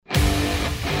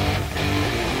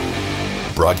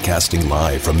Broadcasting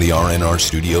live from the RNR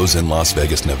studios in Las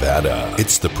Vegas, Nevada.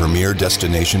 It's the premier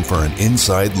destination for an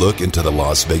inside look into the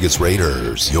Las Vegas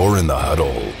Raiders. You're in the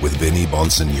Huddle with Vinny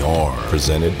Bonsignor.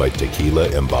 Presented by Tequila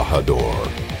Embajador.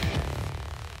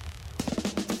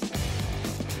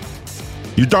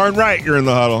 You're darn right you're in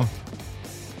the Huddle.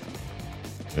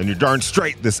 And you're darn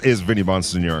straight this is Vinny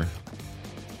Bonsignor.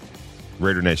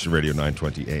 Raider Nation Radio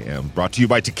 920 AM. Brought to you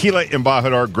by Tequila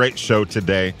Embajador. Great show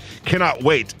today. Cannot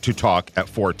wait to talk at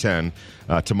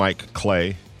 410 to Mike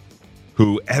Clay,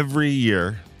 who every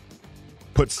year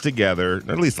puts together,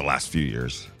 at least the last few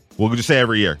years, we'll just say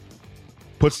every year,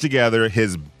 puts together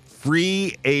his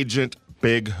free agent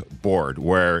big board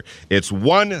where it's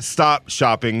one-stop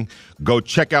shopping. Go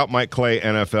check out Mike Clay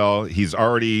NFL. He's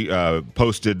already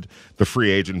posted the free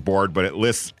agent board, but it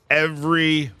lists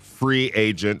every free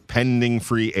agent, pending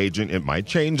free agent. It might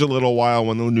change a little while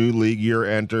when the new league year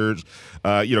enters,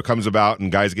 comes about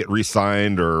and guys get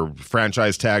re-signed or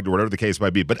franchise tagged or whatever the case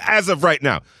might be. But as of right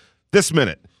now, this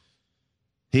minute,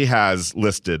 he has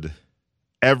listed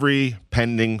every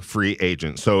pending free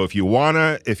agent. So if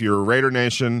you're a Raider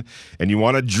Nation and you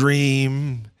want to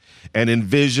dream and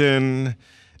envision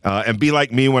and be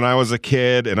like me when I was a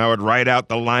kid and I would write out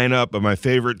the lineup of my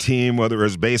favorite team, whether it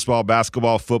was baseball,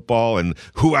 basketball, football, and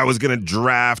who I was going to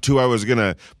draft, who I was going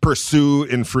to pursue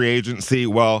in free agency,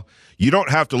 well, you don't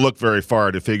have to look very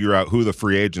far to figure out who the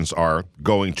free agents are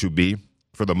going to be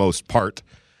for the most part.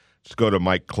 Just go to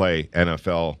Mike Clay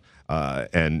NFL,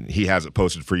 and he has it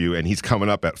posted for you, and he's coming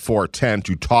up at 4:10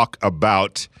 to talk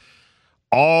about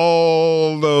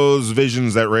all those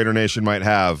visions that Raider Nation might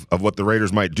have of what the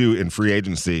Raiders might do in free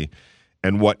agency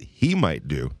and what he might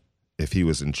do if he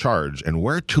was in charge and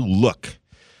where to look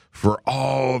for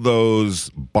all those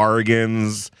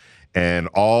bargains and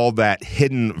all that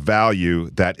hidden value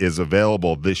that is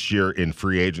available this year in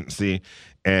free agency.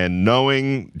 And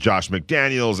knowing Josh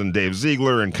McDaniels and Dave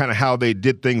Ziegler and kind of how they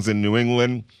did things in New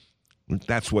England,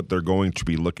 that's what they're going to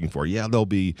be looking for. Yeah, there'll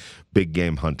be big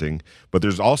game hunting, but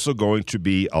there's also going to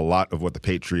be a lot of what the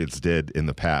Patriots did in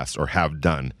the past or have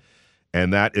done,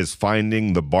 and that is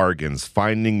finding the bargains,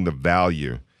 finding the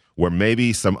value where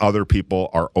maybe some other people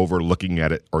are overlooking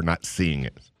at it or not seeing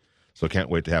it. So can't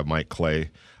wait to have Mike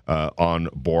Clay on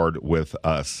board with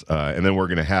us. And then we're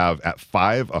going to have at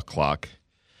 5 o'clock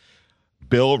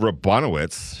Bill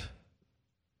Rabonowitz,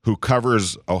 who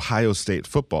covers Ohio State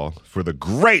football for the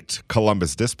great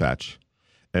Columbus Dispatch.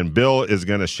 And Bill is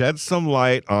going to shed some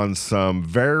light on some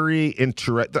very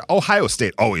interesting... Ohio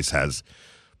State always has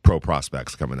pro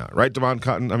prospects coming out, right, Devon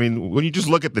Cotton? I mean, when you just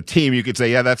look at the team, you could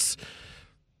say, yeah, that's...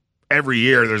 Every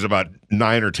year there's about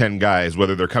 9 or 10 guys,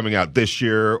 whether they're coming out this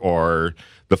year or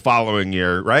the following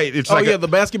year, right? It's the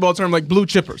basketball term, like blue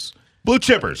chippers. Blue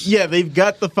chippers. Yeah, they've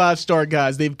got the 5-star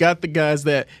guys. They've got the guys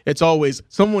that it's always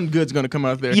someone good's going to come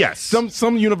out there. Yes.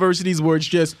 Some universities where it's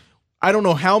just, I don't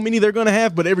know how many they're going to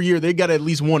have, but every year they got at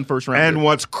least one first rounder. And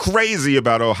what's crazy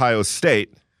about Ohio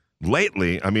State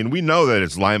lately, I mean, we know that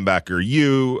it's linebacker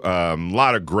a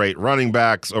lot of great running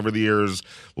backs over the years,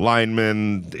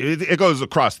 linemen. It goes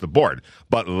across the board.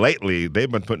 But lately, they've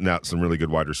been putting out some really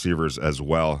good wide receivers as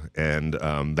well. And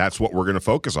that's what we're going to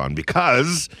focus on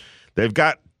because they've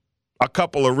got a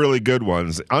couple of really good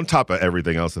ones on top of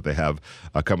everything else that they have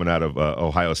coming out of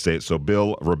Ohio State. So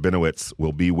Bill Rabinowitz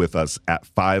will be with us at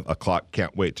 5 o'clock.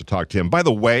 Can't wait to talk to him. By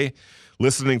the way,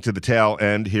 listening to the tail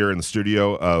end here in the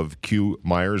studio of Q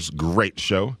Myers, great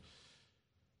show.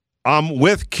 I'm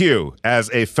with Q as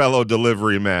a fellow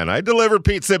delivery man. I delivered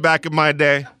pizza back in my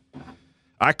day.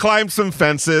 I climbed some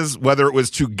fences, whether it was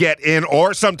to get in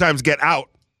or sometimes get out.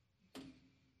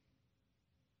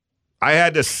 I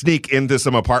had to sneak into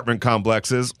some apartment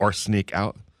complexes or sneak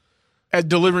out. At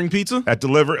delivering pizza?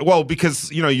 Well,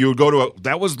 because, you would go to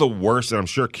that was the worst, and I'm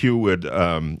sure Q would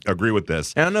agree with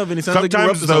this. I don't know, Vinny. Sounds like you're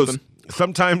up to something.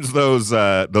 Sometimes those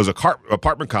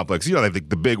apartment complexes, like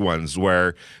the big ones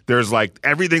where there's like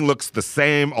everything looks the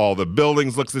same, all the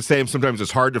buildings looks the same. Sometimes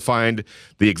it's hard to find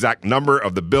the exact number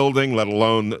of the building, let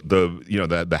alone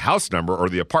the house number or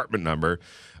the apartment number.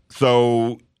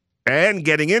 So... And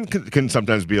getting in can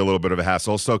sometimes be a little bit of a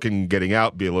hassle. So can getting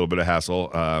out be a little bit of a hassle,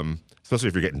 especially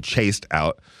if you're getting chased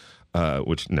out,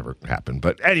 which never happened.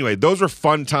 But anyway, those were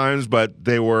fun times, but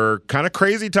they were kind of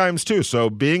crazy times too. So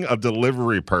being a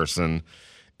delivery person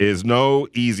is no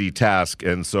easy task.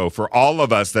 And so for all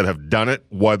of us that have done it,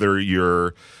 whether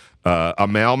you're a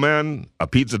mailman, a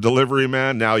pizza delivery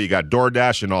man, now you got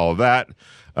DoorDash and all of that.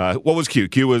 What was Q?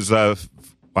 Q was...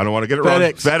 I don't want to get it wrong.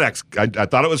 FedEx. I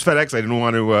thought it was FedEx. I didn't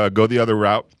want to go the other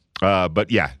route.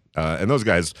 But yeah, and those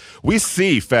guys, we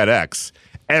see FedEx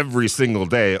every single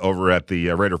day over at the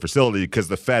Raider facility because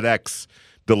the FedEx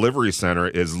delivery center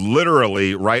is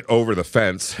literally right over the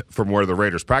fence from where the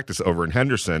Raiders practice over in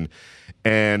Henderson.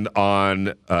 And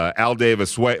on Al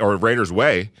Davis Way or Raiders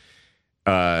Way,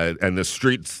 and the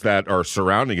streets that are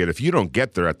surrounding it, if you don't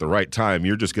get there at the right time,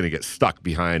 you're just going to get stuck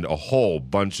behind a whole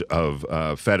bunch of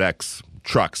FedEx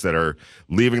trucks that are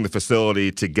leaving the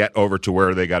facility to get over to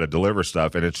where they got to deliver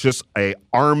stuff. And it's just an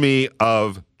army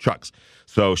of trucks.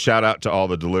 So shout out to all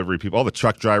the delivery people, all the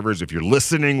truck drivers. If you're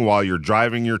listening while you're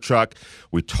driving your truck,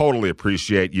 we totally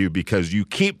appreciate you because you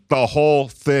keep the whole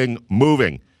thing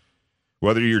moving.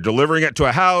 Whether you're delivering it to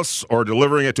a house or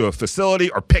delivering it to a facility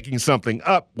or picking something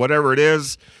up, whatever it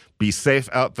is, be safe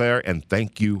out there, and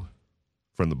thank you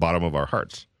from the bottom of our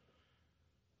hearts.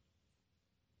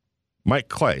 Mike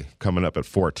Clay, coming up at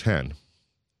 4:10,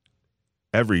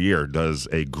 every year does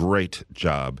a great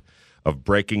job of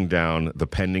breaking down the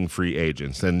pending free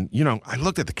agents. And, I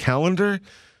looked at the calendar,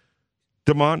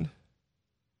 Damon.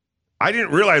 I didn't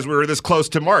realize we were this close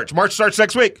to March. March starts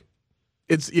next week.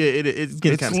 It's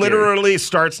kind of literally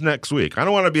starts next week. I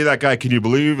don't want to be that guy, can you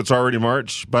believe it's already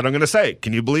March? But I'm going to say,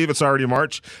 can you believe it's already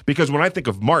March? Because when I think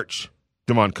of March,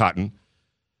 Damon Cotton,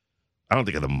 I don't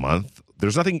think of the month.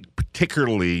 There's nothing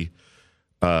particularly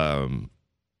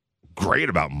great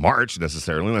about March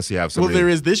necessarily, unless you have something. Well, there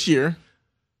is this year.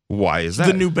 Why is that?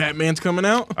 The new Batman's coming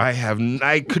out.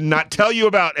 I could not tell you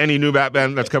about any new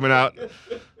Batman that's coming out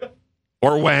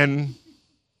or when.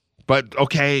 But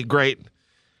okay, great.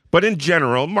 But in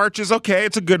general, March is okay.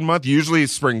 It's a good month. Usually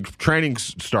spring training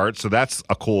starts, so that's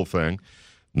a cool thing.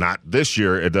 Not this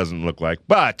year, it doesn't look like.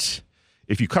 But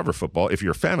if you cover football, if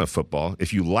you're a fan of football,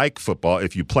 if you like football,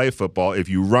 if you play football, if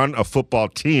you run a football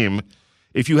team,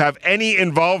 if you have any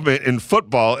involvement in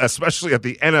football, especially at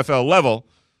the NFL level,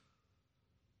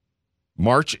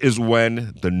 March is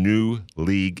when the new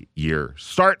league year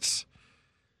starts.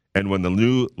 And when the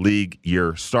new league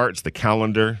year starts, the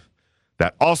calendar,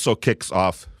 that also kicks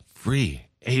off free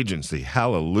agency.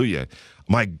 Hallelujah.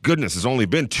 My goodness, it's only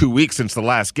been 2 weeks since the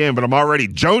last game, but I'm already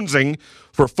jonesing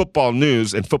for football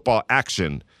news and football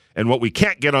action. And what we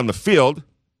can't get on the field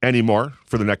anymore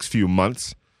for the next few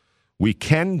months, we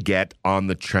can get on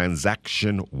the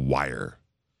transaction wire.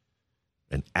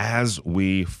 And as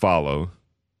we follow,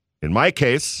 in my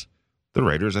case, the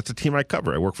Raiders, that's a team I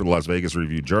cover. I work for the Las Vegas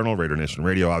Review-Journal, Raider Nation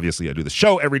Radio. Obviously, I do the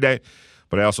show every day.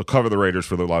 But I also cover the Raiders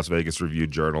for the Las Vegas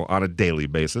Review-Journal on a daily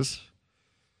basis.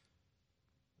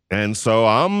 And so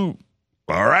all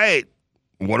right,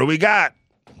 what do we got?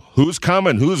 Who's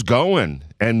coming? Who's going?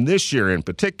 And this year in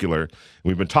particular,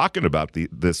 we've been talking about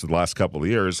this the last couple of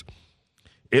years,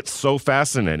 it's so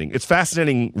fascinating. It's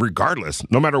fascinating regardless,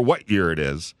 no matter what year it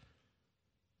is.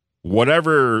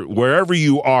 Wherever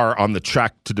you are on the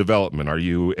track to development, are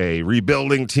you a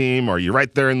rebuilding team? Are you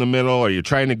right there in the middle? Are you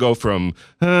trying to go from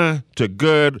to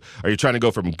good? Are you trying to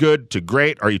go from good to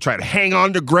great? Are you trying to hang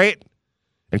on to great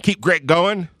and keep great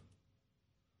going?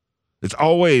 It's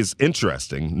always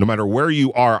interesting, no matter where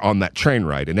you are on that train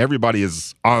ride, and everybody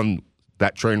is on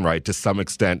that train ride to some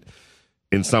extent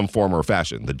in some form or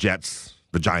fashion. The Jets,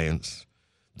 the Giants,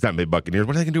 the Tampa Bay Buccaneers,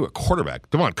 what are they going to do at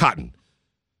quarterback? Come on, Cotton.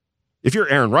 If you're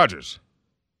Aaron Rodgers.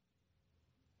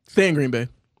 Stay in Green Bay.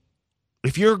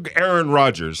 If you're Aaron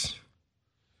Rodgers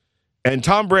and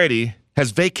Tom Brady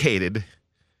has vacated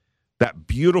that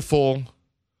beautiful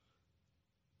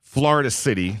Florida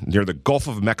city near the Gulf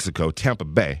of Mexico, Tampa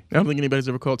Bay. I don't think anybody's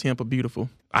ever called Tampa beautiful.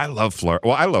 I love Florida.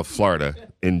 Well, I love Florida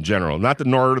in general. Not the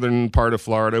northern part of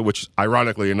Florida, which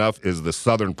ironically enough is the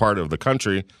southern part of the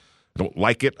country. I don't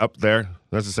like it up there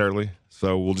necessarily.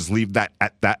 So we'll just leave that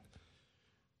at that.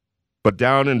 But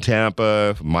down in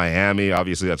Tampa, Miami,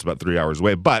 obviously that's about 3 hours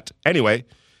away. But anyway,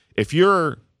 if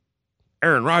you're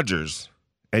Aaron Rodgers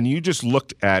and you just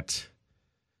looked at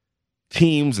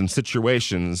teams and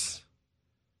situations,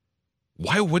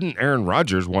 why wouldn't Aaron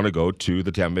Rodgers want to go to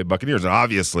the Tampa Bay Buccaneers? And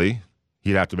obviously,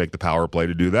 he'd have to make the power play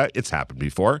to do that. It's happened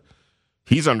before.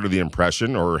 He's under the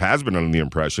impression, or has been under the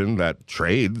impression, that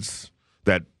trades,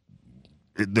 that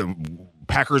the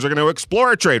Packers are going to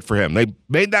explore a trade for him. They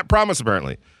made that promise,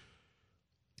 apparently.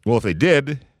 Well, if they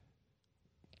did,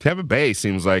 Tampa Bay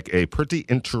seems like a pretty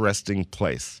interesting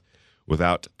place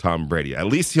without Tom Brady. At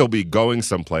least he'll be going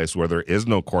someplace where there is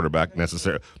no quarterback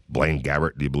necessarily. Blaine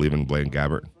Gabbert. Do you believe in Blaine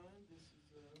Gabbert?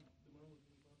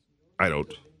 I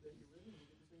don't.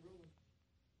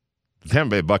 The Tampa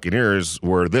Bay Buccaneers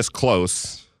were this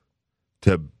close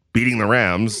to beating the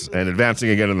Rams and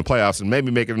advancing again in the playoffs and maybe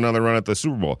making another run at the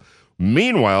Super Bowl.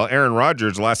 Meanwhile, Aaron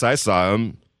Rodgers, last I saw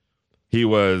him, he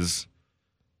was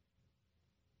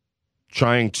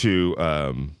trying to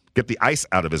get the ice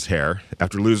out of his hair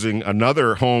after losing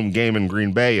another home game in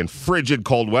Green Bay in frigid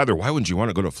cold weather. Why wouldn't you want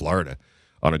to go to Florida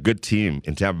on a good team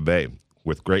in Tampa Bay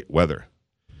with great weather.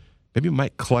 Maybe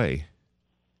Mike Clay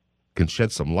can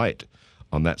shed some light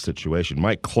on that situation.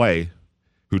 Mike Clay,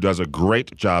 who does a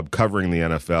great job covering the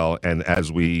NFL, and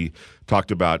as we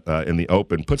talked about in the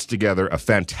Open, puts together a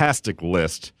fantastic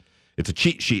list. It's a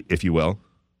cheat sheet, if you will,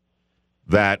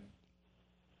 that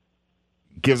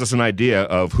gives us an idea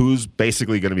of who's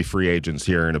basically going to be free agents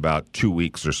here in about 2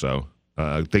 weeks or so.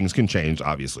 Things can change,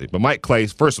 obviously. But Mike Clay,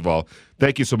 first of all,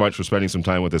 thank you so much for spending some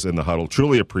time with us in the huddle.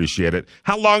 Truly appreciate it.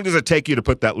 How long does it take you to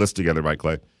put that list together, Mike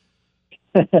Clay?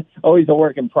 Always a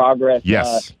work in progress.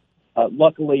 Yes.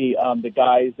 Luckily, the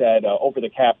guys at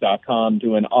overthecap.com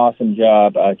do an awesome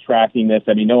job tracking this.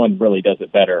 I mean, no one really does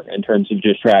it better in terms of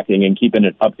just tracking and keeping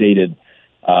it updated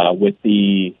with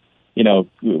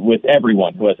with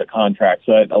everyone who has a contract.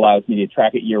 So it allows me to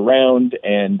track it year round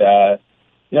and,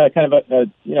 kind of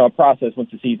a process once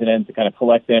the season ends to kind of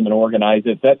collect them and organize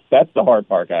it. That's the hard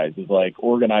part, guys, is like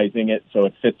organizing it so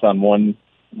it fits on one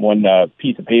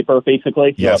piece of paper,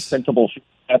 basically. Yes. So a printable sheet.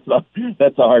 That's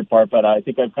the hard part, but I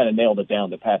think I've kind of nailed it down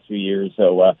the past few years.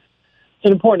 So it's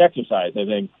an important exercise, I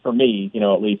think, for me,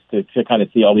 at least to kind of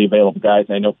see all the available guys.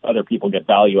 I know other people get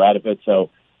value out of it, so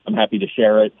I'm happy to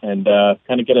share it and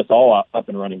kind of get us all up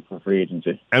and running for free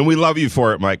agency. And we love you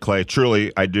for it, Mike Clay.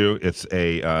 Truly, I do. It's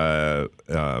a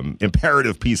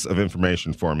imperative piece of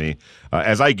information for me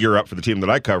as I gear up for the team that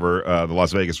I cover, the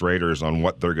Las Vegas Raiders, on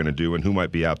what they're going to do and who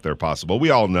might be out there possible. We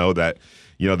all know that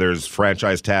there's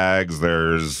franchise tags,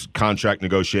 there's contract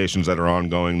negotiations that are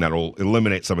ongoing that will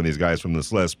eliminate some of these guys from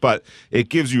this list, but it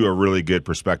gives you a really good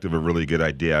perspective, a really good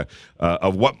idea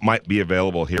of what might be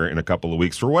available here in a couple of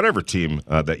weeks for whatever team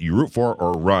that you root for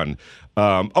or run.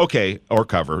 Or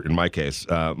cover, in my case.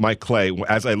 Mike Clay,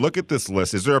 as I look at this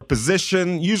list, is there a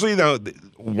position, usually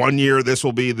 1 year this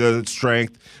will be the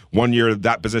strength, 1 year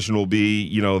that position will be,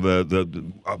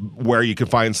 the where you can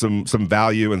find some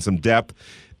value and some depth.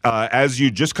 As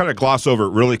you just kind of gloss over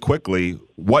it really quickly,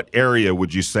 what area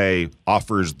would you say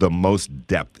offers the most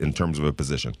depth in terms of a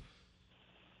position?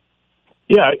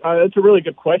 Yeah, that's a really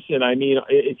good question. I mean,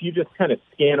 if you just kind of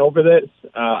scan over this,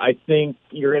 I think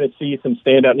you're going to see some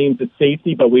standout names at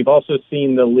safety, but we've also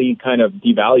seen the league kind of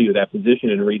devalue that position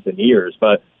in recent years.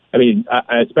 But, I mean,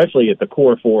 especially at the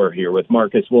core four here with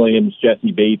Marcus Williams,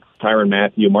 Jesse Bates, Tyrann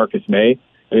Mathieu, Marcus May.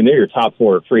 I mean, they're your top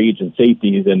four free agent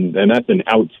safeties, and that's an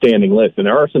outstanding list. And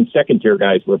there are some second-tier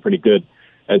guys who are pretty good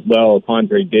as well.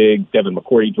 Andre Diggs, Devin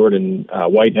McCourty, Jordan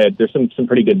Whitehead. There's some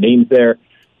pretty good names there.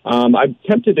 I'm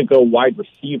tempted to go wide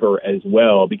receiver as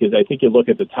well because I think you look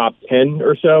at the top 10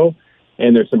 or so,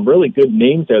 and there's some really good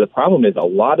names there. The problem is a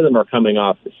lot of them are coming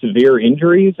off severe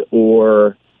injuries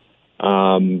or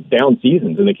down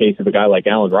seasons in the case of a guy like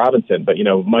Allen Robinson. But,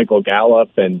 Michael Gallup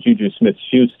and Juju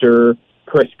Smith-Schuster,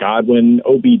 Chris Godwin,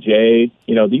 OBJ,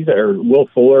 these are Will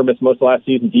Fuller missed most of last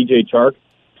season, DJ Chark,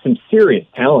 some serious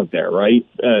talent there, right?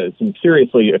 Some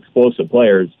seriously explosive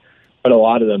players, but a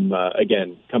lot of them,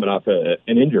 again, coming off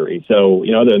an injury. So,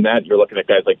 other than that, you're looking at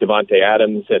guys like Devontae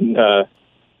Adams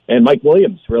and Mike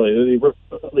Williams, really. They're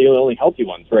the only healthy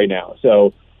ones right now.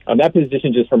 So that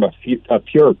position, just from a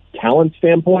pure talent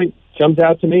standpoint, jumps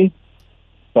out to me.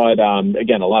 But,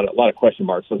 again, a lot of question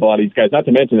marks with a lot of these guys, not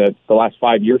to mention that the last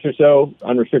 5 years or so,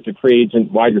 unrestricted free agent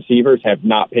wide receivers have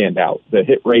not panned out. The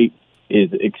hit rate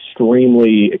is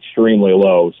extremely, extremely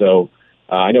low. So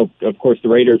I know, of course, the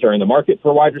Raiders are in the market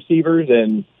for wide receivers,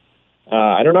 and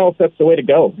I don't know if that's the way to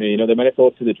go. They might have to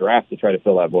look to the draft to try to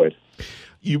fill that void.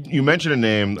 You mentioned a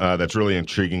name that's really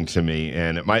intriguing to me,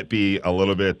 and it might be a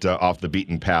little bit off the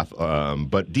beaten path,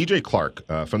 but DJ Clark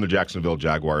from the Jacksonville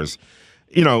Jaguars.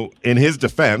 In his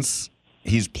defense,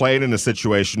 he's played in a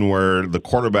situation where the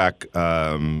quarterback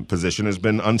position has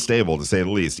been unstable, to say the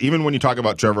least. Even when you talk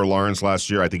about Trevor Lawrence last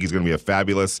year, I think he's going to be a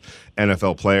fabulous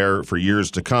NFL player for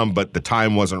years to come, but the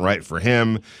time wasn't right for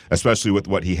him, especially with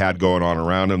what he had going on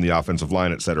around him, the offensive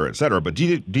line, et cetera, et cetera. But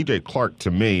DJ Clark,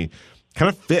 to me, kind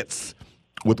of fits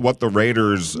with what the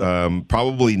Raiders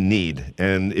probably need.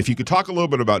 And if you could talk a little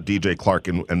bit about DJ Clark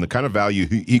and the kind of value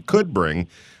he could bring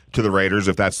to the Raiders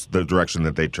if that's the direction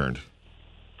that they turned.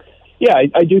 Yeah,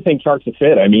 I do think Chark's a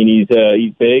fit. I mean,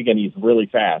 he's big and he's really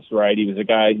fast, right? He was a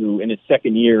guy who, in his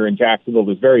second year in Jacksonville,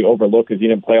 was very overlooked because he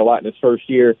didn't play a lot in his first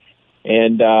year.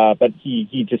 And but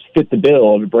he just fit the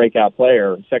bill of a breakout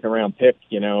player, second-round pick,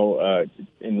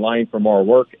 in line for more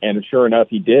work. And sure enough,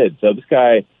 he did. So this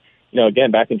guy,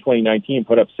 again, back in 2019,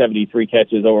 put up 73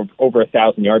 catches, over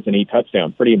 1,000 yards and 8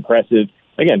 touchdowns. Pretty impressive.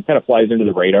 Again, kind of flies under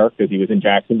the radar because he was in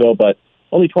Jacksonville, but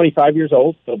only 25 years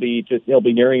old. He'll be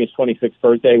nearing his 26th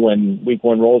birthday when Week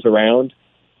 1 rolls around.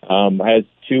 Has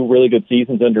 2 really good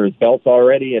seasons under his belt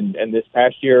already, and this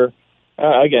past year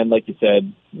again, like you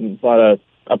said, a lot of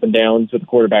up and downs with the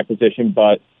quarterback position,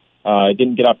 but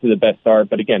didn't get off to the best start.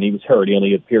 But again, he was hurt. He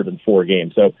only appeared in 4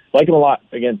 games. So like him a lot.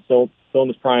 Again, still in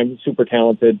his prime, super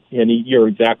talented. And you're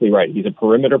exactly right. He's a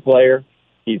perimeter player.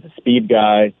 He's a speed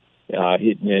guy.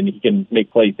 And he can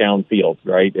make plays downfield,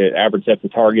 right? Average depth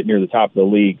of target near the top of the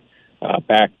league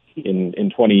back in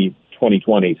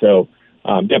 2020. So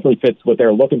definitely fits what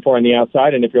they're looking for on the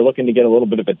outside. And if you're looking to get a little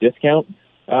bit of a discount,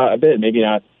 maybe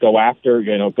not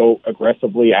go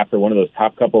aggressively after one of those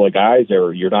top couple of guys,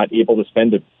 or you're not able to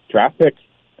spend a draft pick.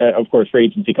 Of course, free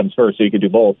agency comes first, so you can do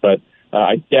both. But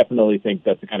I definitely think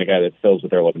that's the kind of guy that fills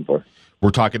what they're looking for. We're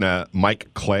talking to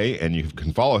Mike Clay, and you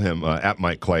can follow him at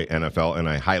Mike Clay NFL, and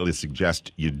I highly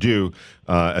suggest you do,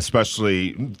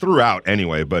 especially throughout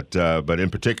anyway, but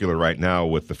in particular right now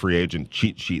with the free agent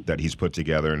cheat sheet that he's put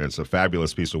together, and it's a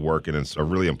fabulous piece of work, and it's a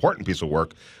really important piece of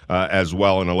work as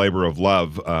well, and a labor of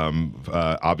love,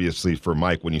 obviously for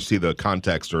Mike. When you see the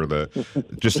context or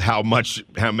just how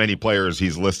many players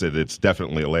he's listed, it's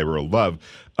definitely a labor of love.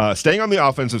 Staying on the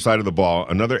offensive side of the ball,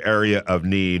 another area of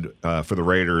need for the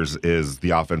Raiders is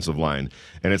the offensive line.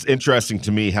 And it's interesting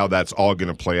to me how that's all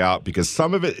going to play out, because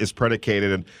some of it is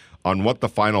predicated on what the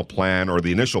final plan, or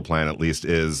the initial plan at least,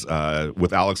 is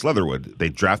with Alex Leatherwood. They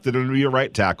drafted him to be a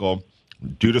right tackle.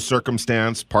 Due to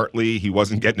circumstance, partly he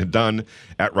wasn't getting it done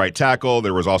at right tackle.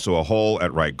 There was also a hole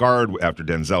at right guard after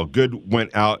Denzel Good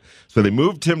went out. So they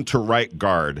moved him to right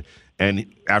guard. And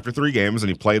after 3 games, and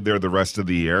he played there the rest of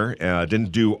the year,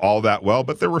 didn't do all that well,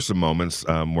 but there were some moments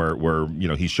where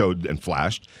he showed and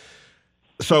flashed.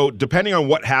 So depending on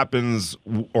what happens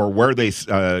or where they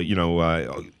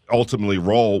ultimately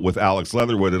roll with Alex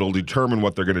Leatherwood, it'll determine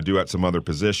what they're going to do at some other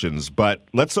positions. But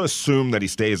let's assume that he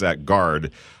stays at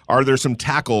guard. Are there some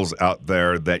tackles out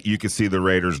there that you could see the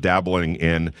Raiders dabbling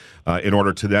in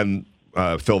order to then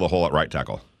fill the hole at right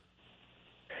tackle?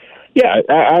 Yeah,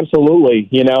 absolutely.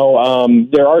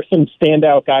 There are some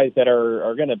standout guys that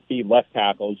are going to be left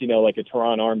tackles, like a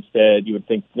Teron Armstead. You would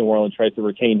think New Orleans tries to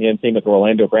retain him. Same with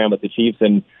Orlando Brown with the Chiefs.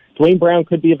 And Dwayne Brown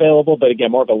could be available, but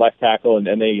again, more of a left tackle.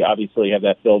 And they obviously have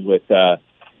that filled with,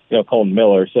 Colton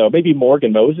Miller. So maybe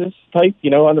Morgan Moses type,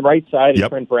 on the right side. Yep. And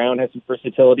Trent Brown has some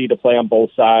versatility to play on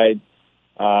both sides.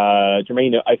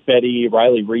 Jermaine Ifedi,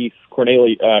 Riley Reif,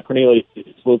 Cornelius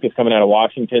Lucas coming out of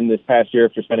Washington this past year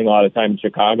after spending a lot of time in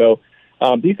Chicago.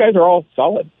 These guys are all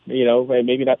solid,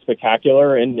 maybe not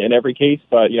spectacular in every case,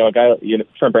 but, a guy,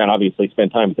 Trent Brown obviously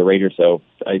spent time with the Raiders, so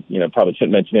I, probably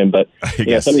shouldn't mention him, but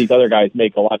some of these other guys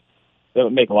make a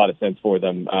lot of sense for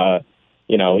them.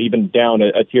 Even down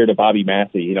a tier to Bobby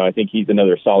Massey, I think he's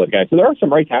another solid guy. So there are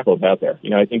some right tackles out there.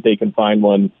 I think they can find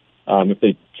one if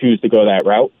they choose to go that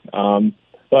route.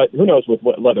 But who knows with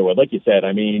Leatherwood? Like you said,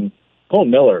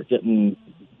 Colton Miller didn't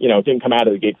come out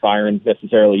of the gate firing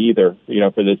necessarily either,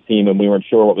 for this team, and we weren't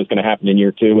sure what was going to happen in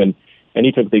year 2, and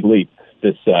he took a big leap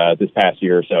this past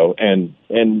year or so, and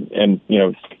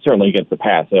certainly against the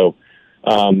pass. So,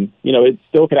 it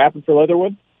still could happen for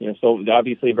Leatherwood. So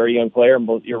obviously a very young player, and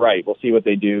you're right. We'll see what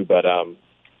they do, but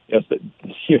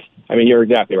you're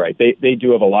exactly right. They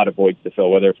do have a lot of voids to fill,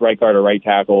 whether it's right guard or right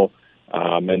tackle,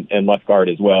 and left guard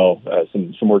as well.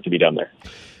 Some work to be done there.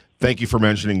 Thank you for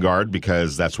mentioning guard,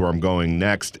 because that's where I'm going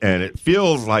next. And it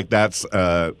feels like that's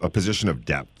a position of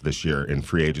depth this year in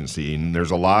free agency. And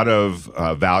there's a lot of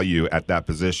value at that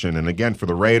position. And again, for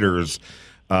the Raiders,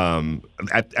 on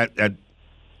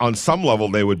some level,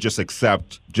 they would just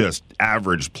accept just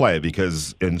average play,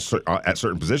 because at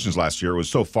certain positions last year, it was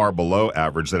so far below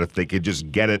average that if they could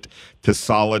just get it to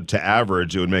solid to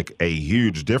average, it would make a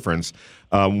huge difference.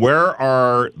 Where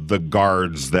are the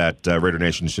guards that Raider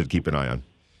Nation should keep an eye on?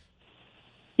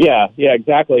 Yeah,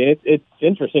 exactly. It's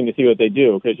interesting to see what they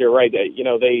do, because you're right.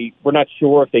 We're not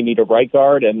sure if they need a right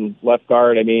guard and left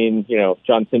guard.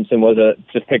 John Simpson was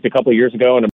just picked a couple of years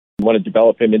ago, and I want to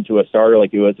develop him into a starter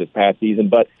like he was this past season.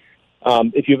 But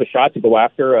if you have a shot to go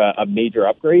after a major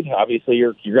upgrade, obviously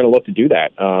you're going to look to do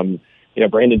that.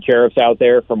 Brandon Sheriff's out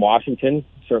there from Washington,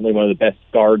 certainly one of the best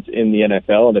guards in the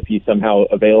NFL, and if he's somehow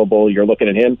available, you're looking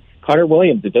at him. Connor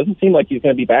Williams, it doesn't seem like he's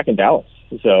going to be back in Dallas.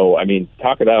 So,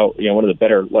 talk about, one of the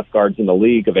better left guards in the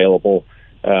league available,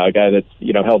 a guy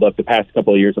that's, held up the past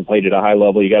couple of years and played at a high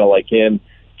level. You got to like him.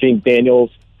 James Daniels,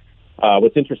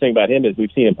 what's interesting about him is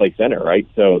we've seen him play center, right?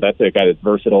 So that's a guy that's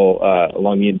versatile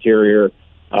along the interior.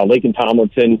 Laken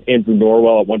Tomlinson, Andrew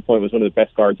Norwell at one point was one of the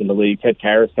best guards in the league. Ted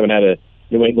Karras coming out of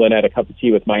New England had a cup of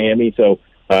tea with Miami. So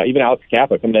even Alex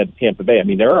Kappa coming out of Tampa Bay.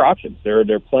 There are options. There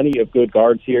are plenty of good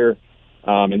guards here.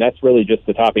 And that's really just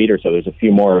the top 8 or so. There's a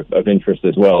few more of interest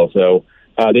as well. So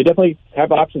they definitely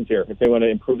have options here if they want to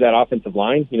improve that offensive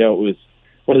line. It was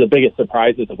one of the biggest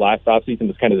surprises of last offseason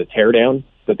was kind of the teardown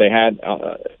that they had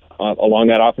along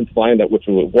that offensive line, which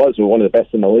was one of the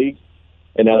best in the league.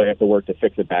 And now they have to work to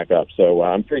fix it back up. So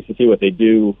I'm curious to see what they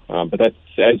do. But that's,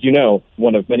 as you know,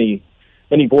 one of many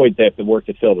voids they have to work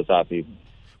to fill this offseason.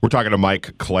 We're talking to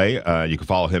Mike Clay. You can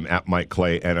follow him at Mike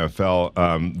Clay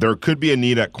NFL. There could be a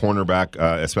need at cornerback,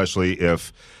 especially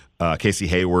if Casey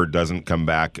Hayward doesn't come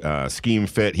back scheme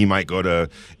fit. He might go to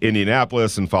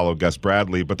Indianapolis and follow Gus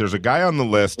Bradley. But there's a guy on the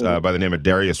list by the name of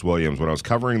Darius Williams. When I was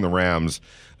covering the Rams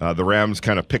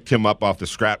kind of picked him up off the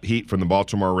scrap heap from the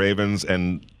Baltimore Ravens.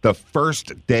 And the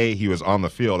first day he was on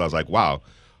the field, I was like, wow,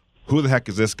 who the heck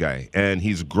is this guy? And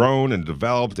he's grown and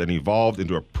developed and evolved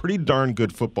into a pretty darn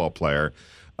good football player.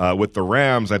 With the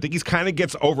Rams, I think he's kind of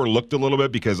gets overlooked a little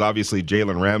bit because obviously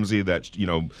Jalen Ramsey, that, you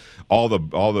know, all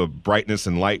the brightness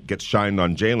and light gets shined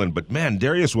on Jalen. But man,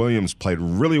 Darius Williams played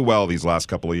really well these last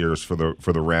couple of years for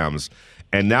the Rams,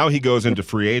 and now he goes into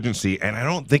free agency, and I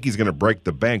don't think he's going to break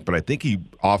the bank, but I think he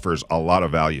offers a lot of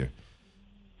value.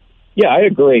 Yeah, I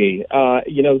agree.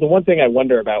 The one thing I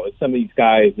wonder about with some of these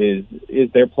guys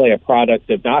is their play a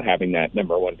product of not having that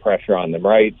number one pressure on them,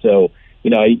 right? So,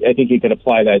 I think you could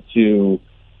apply that to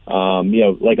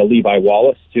like a Levi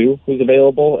Wallace, too, who's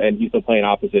available, and he's been playing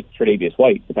opposite Tre'Davious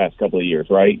White the past couple of years,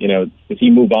 right? Does he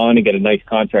move on and get a nice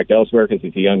contract elsewhere because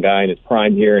he's a young guy in his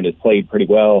prime here and has played pretty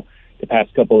well the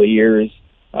past couple of years?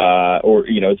 Or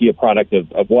is he a product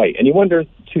of White? And you wonder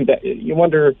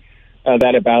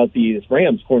that about these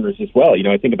Rams corners as well.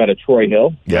 I think about a Troy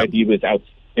Hill, right? He was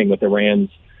outstanding with the Rams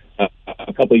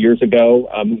a couple of years ago,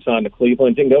 moves on to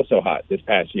Cleveland, didn't go so hot this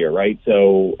past year, right?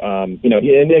 So, and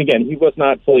again, he was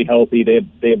not fully healthy.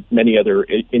 They have many other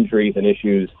injuries and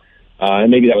issues, and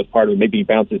maybe that was part of it. Maybe he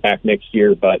bounces back next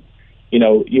year, but,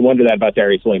 you wonder that about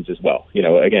Darius Williams as well.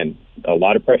 Again, a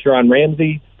lot of pressure on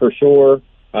Ramsey, for sure,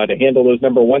 to handle those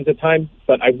number ones at times,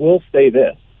 but I will say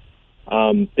this.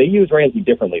 They use Ramsey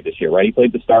differently this year, right? He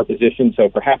played the star position, so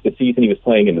for half the season he was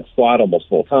playing in the slot almost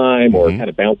full time or kind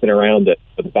of bouncing around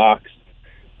the box.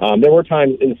 There were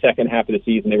times in the second half of the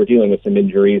season they were dealing with some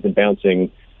injuries and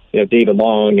bouncing, David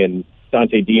Long and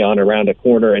Dante Dion around a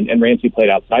corner, and Ramsey played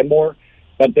outside more.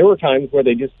 But there were times where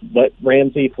they just let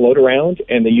Ramsey float around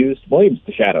and they used Williams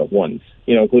to shadow ones,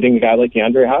 including a guy like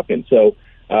DeAndre Hopkins. So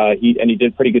he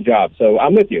did a pretty good job. So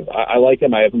I'm with you. I like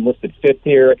him. I have him listed fifth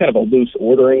here. Kind of a loose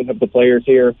ordering of the players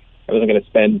here. I wasn't going to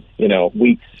spend,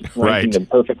 weeks ranking them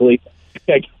perfectly.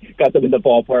 I got them in the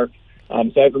ballpark.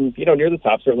 So I have them, near the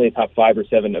top, certainly a top 5 or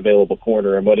 7 available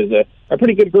corner, and what is a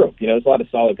pretty good group. There's a lot of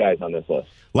solid guys on this list.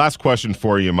 Last question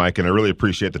for you, Mike, and I really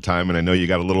appreciate the time, and I know you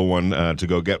got a little one to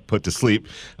go get put to sleep.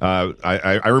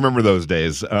 I remember those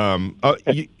days.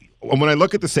 When I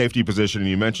look at the safety position, and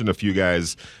you mentioned a few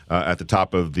guys at the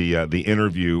top of the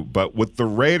interview, but with the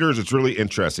Raiders, it's really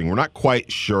interesting. We're not quite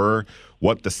sure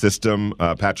what the system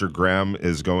Patrick Graham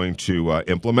is going to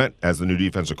implement as the new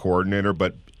defensive coordinator,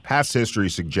 but past history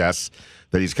suggests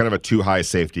that he's kind of a too-high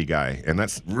safety guy, and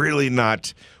that's really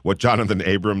not what Jonathan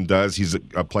Abram does. He's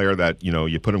a player that,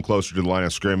 you put him closer to the line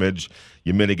of scrimmage,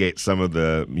 you mitigate some of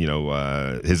the,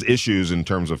 his issues in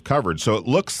terms of coverage. So it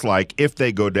looks like if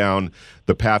they go down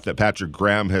the path that Patrick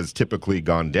Graham has typically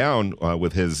gone down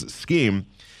with his scheme,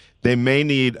 they may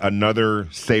need another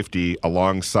safety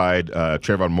alongside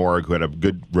Trayvon Moehrig, who had a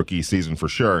good rookie season for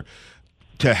sure,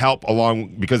 to help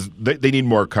along because they need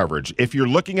more coverage. If you're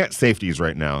looking at safeties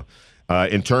right now,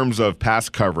 in terms of pass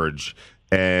coverage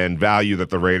and value that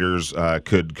the Raiders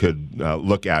could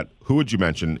look at, who would you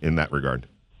mention in that regard?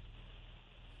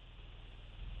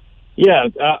 Yeah,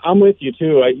 I'm with you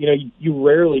too. You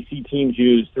rarely see teams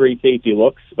use 3 safety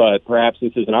looks, but perhaps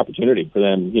this is an opportunity for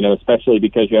them. Especially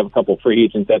because you have a couple free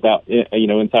agents at that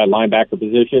inside linebacker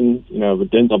position.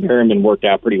 Denzel Perryman worked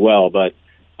out pretty well, but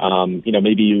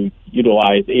maybe you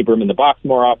utilize Abram in the box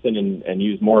more often and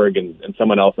use Moehrig and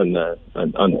someone else on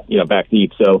back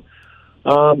deep. So,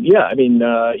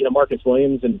 Marcus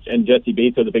Williams and Jesse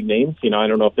Bates are the big names. I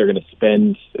don't know if they're going to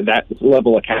spend that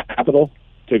level of capital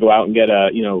to go out and get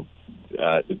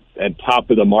at top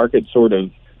of the market sort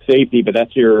of safety, but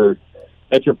that's your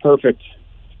perfect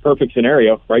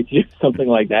scenario, right? To do something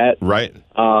like that, right?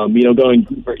 Going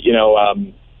deeper,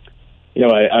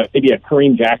 maybe a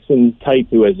Kareem Jackson type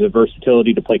who has the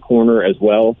versatility to play corner as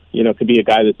well. Could be a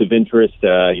guy that's of interest.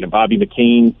 Bobby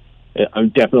McCain,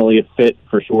 definitely a fit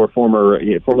for sure.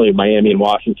 Formerly of Miami and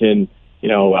Washington.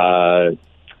 There's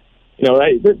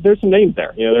some names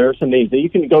there. There are some names that you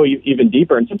can go even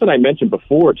deeper. And something I mentioned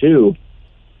before too.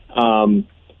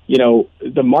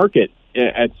 The market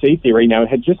at safety right now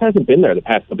just hasn't been there the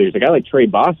past couple of years. A guy like Trey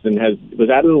Boston was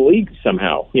out of the league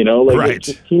somehow. Right.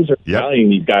 Teams are valuing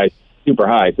these guys super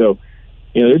high. So,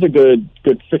 there's a good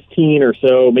 15 or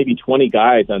so, maybe 20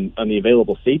 guys on the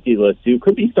available safety list who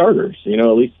could be starters, at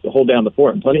least hold down the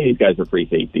fort. And plenty of these guys are free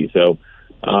safety. So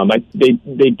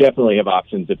they definitely have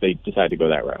options if they decide to go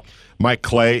that route. Mike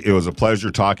Clay, it was a pleasure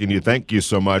talking to you. Thank you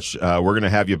so much. We're going to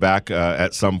have you back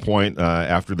at some point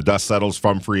after the dust settles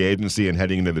from free agency and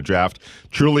heading into the draft.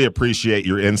 Truly appreciate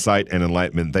your insight and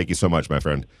enlightenment. Thank you so much, my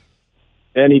friend.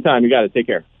 Anytime. You got it. Take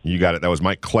care. You got it. That was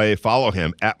Mike Clay. Follow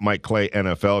him at Mike Clay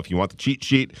NFL if you want the cheat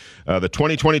sheet. The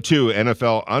 2022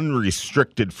 NFL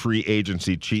unrestricted free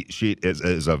agency cheat sheet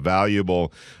is a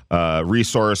valuable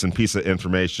resource and piece of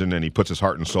information, and he puts his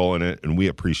heart and soul in it, and we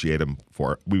appreciate him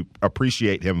for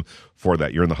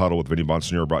that. You're in the Huddle with Vinny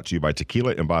Bonsignore, brought to you by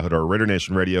Tequila Embajador, Raider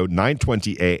Nation Radio,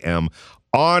 9:20 a.m.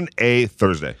 on a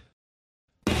Thursday.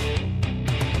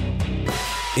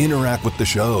 Interact with the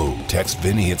show. Text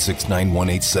Vinny at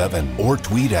 69187 or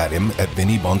tweet at him at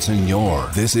Vinny Bonsignore.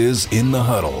 This is In the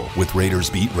Huddle with Raiders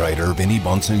beat writer Vinny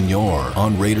Bonsignore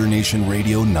on Raider Nation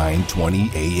Radio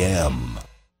 920 AM.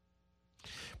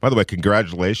 By the way,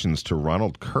 congratulations to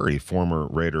Ronald Curry, former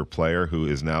Raider player who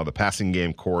is now the passing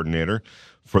game coordinator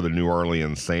for the New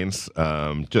Orleans Saints.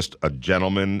 Just a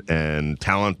gentleman and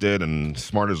talented and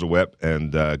smart as a whip,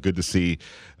 and good to see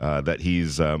that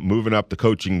he's moving up the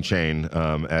coaching chain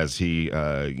as he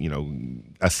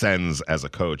ascends as a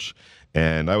coach.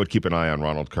 And I would keep an eye on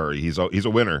Ronald Curry. He's a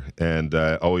winner and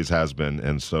always has been.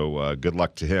 And so good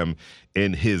luck to him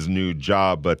in his new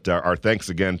job. But our thanks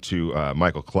again to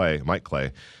Mike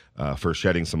Clay, for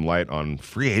shedding some light on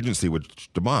free agency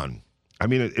with Damon. I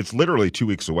mean, it's literally 2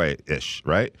 weeks away-ish,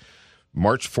 right?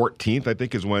 March 14th, I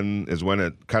think, is when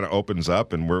it kind of opens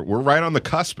up, and we're right on the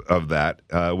cusp of that,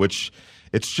 which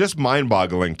it's just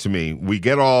mind-boggling to me. We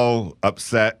get all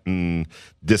upset and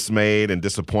dismayed and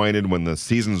disappointed when the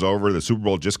season's over. The Super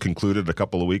Bowl just concluded a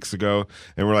couple of weeks ago,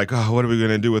 and we're like, oh, what are we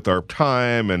going to do with our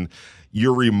time? And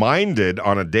you're reminded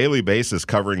on a daily basis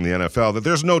covering the NFL that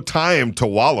there's no time to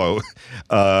wallow.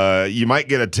 You might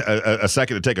get a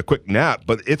second to take a quick nap,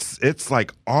 but it's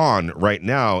like on right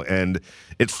now, and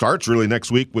it starts really next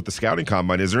week with the scouting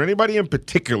combine. Is there anybody in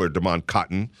particular, Damon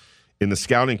Cotton, in the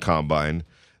scouting combine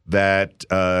that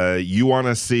you want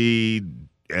to see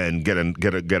and get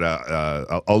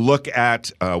a look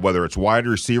at, whether it's wide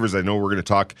receivers? I know we're going to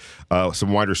talk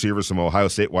some wide receivers, some Ohio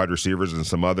State wide receivers, and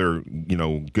some other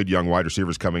good young wide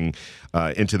receivers coming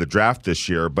into the draft this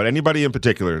year. But anybody in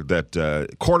particular that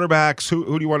quarterbacks?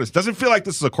 Who do you want to? Doesn't feel like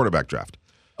this is a quarterback draft.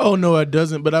 Oh no, it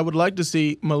doesn't. But I would like to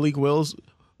see Malik Willis.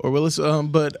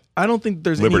 But I don't think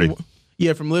there's Liberty. any.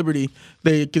 Yeah, from Liberty,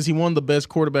 because he won the best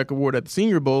quarterback award at the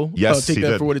Senior Bowl. Yes, take he that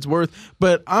did. for what it's worth.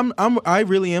 But I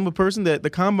really am a person that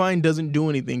the combine doesn't do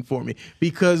anything for me,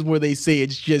 because where they say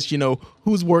it's just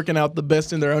who's working out the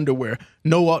best in their underwear.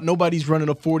 Nobody's running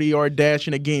a 40-yard dash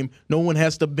in a game. No one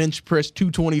has to bench press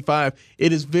 225.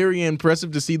 It is very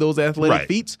impressive to see those athletic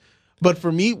feats. But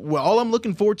for me, all I'm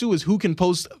looking forward to is who can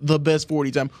post the best 40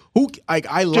 time.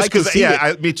 I like to see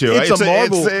it. Me too. It's a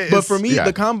marvel. But for me,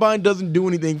 the combine doesn't do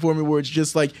anything for me where it's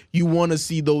just like you want to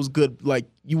see those good,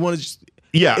 you want to just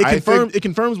 – it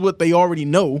confirms what they already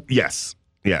know. Yes.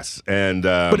 And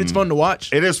but it's fun to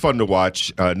watch. It is fun to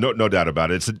watch. No doubt about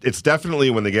it. It's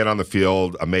definitely, when they get on the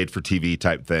field, a made-for-TV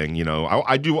type thing.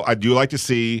 I do like to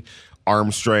see –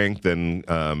 arm strength and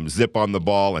zip on the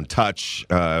ball and touch,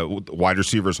 wide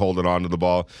receivers holding on to the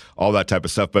ball, all that type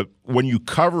of stuff. But when you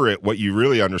cover it, what you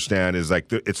really understand is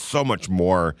it's so much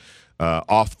more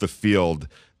off the field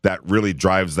that really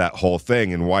drives that whole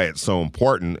thing and why it's so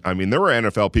important. I mean, there were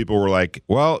NFL people who were like,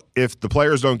 well, if the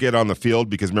players don't get on the field,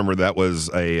 because remember that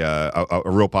was a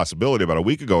real possibility about a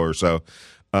week ago or so,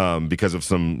 because of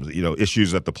some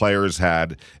issues that the players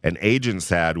had and agents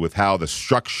had with how the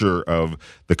structure of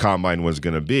the combine was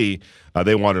going to be.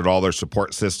 They wanted all their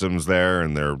support systems there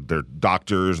and their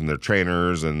doctors and their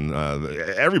trainers and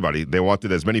everybody. They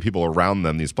wanted as many people around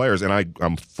them, these players, and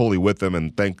I'm fully with them.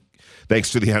 And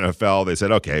thanks to the NFL, they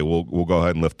said, okay, we'll go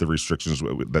ahead and lift the restrictions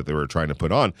that they were trying to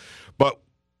put on. But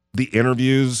the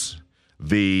interviews,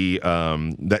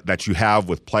 that you have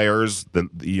with players,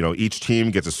 each team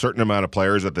gets a certain amount of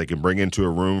players that they can bring into a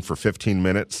room for 15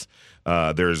 minutes.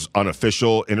 There's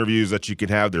unofficial interviews that you can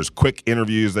have. There's quick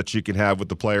interviews that you can have with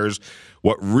the players.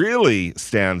 What really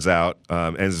stands out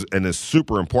and is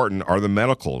super important are the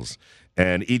medicals.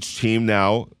 And each team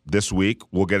now this week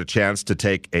will get a chance to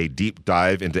take a deep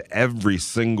dive into every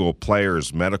single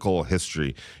player's medical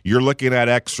history. You're looking at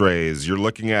x-rays. You're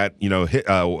looking at,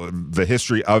 the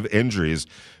history of injuries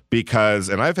because,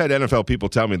 and I've had NFL people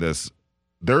tell me this,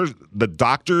 the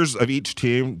doctors of each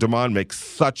team, Damon,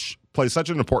 play such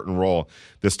an important role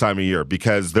this time of year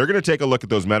because they're going to take a look at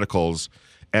those medicals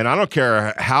And I don't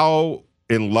care how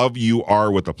in love you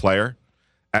are with a player.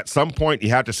 At some point, you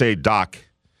have to say, Doc,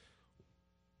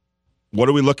 what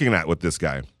are we looking at with this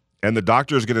guy? And the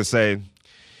doctor is going to say,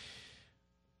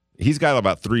 he's got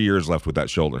about 3 years left with that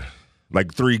shoulder,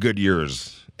 like 3 good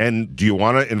years. And do you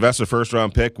want to invest a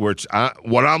first-round pick, which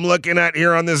what I'm looking at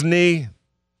here on this knee,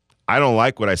 I don't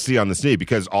like what I see on this knee,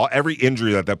 because every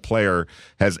injury that player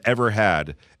has ever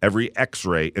had, every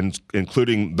X-ray,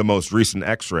 including the most recent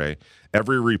X-ray,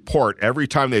 every report, every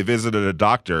time they visited a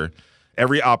doctor,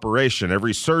 every operation,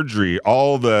 every surgery,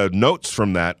 all the notes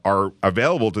from that are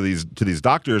available to these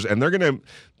doctors, and they're going to,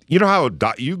 you know how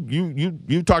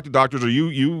you talk to doctors, or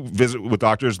you visit with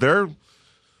doctors,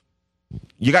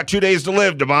 you got 2 days to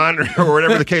live, Devon, or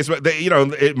whatever the case. But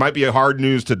it might be a hard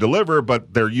news to deliver,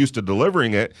 but they're used to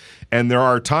delivering it. And there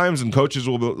are times, and coaches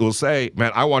will say,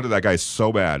 "Man, I wanted that guy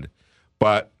so bad,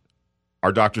 but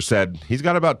our doctor said he's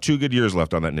got about 2 good years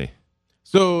left on that knee."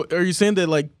 So, are you saying that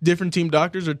like different team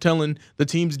doctors are telling the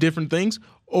teams different things,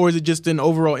 or is it just an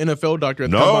overall NFL doctor?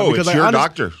 No, it's your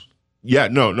doctor. Yeah,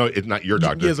 no, it's not your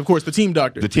doctor. Yes, of course, the team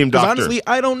doctor. The team doctor. Honestly,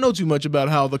 I don't know too much about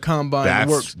how the combine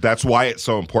works. That's why it's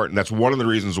so important. That's one of the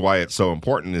reasons why it's so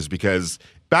important, is because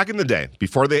back in the day,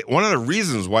 one of the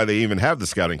reasons why they even have the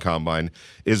scouting combine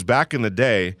is back in the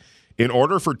day, in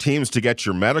order for teams to get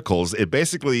your medicals, it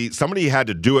basically, somebody had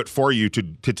to do it for you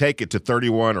to take it to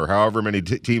 31 or however many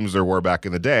teams there were back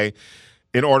in the day,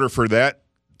 in order for that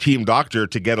team doctor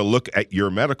to get a look at your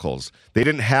medicals. They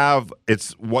didn't have,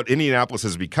 it's what Indianapolis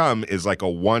has become is like a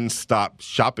one-stop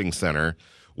shopping center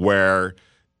where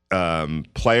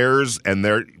players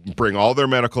bring all their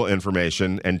medical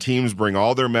information, and teams bring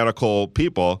all their medical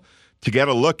people to get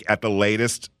a look at the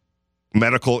latest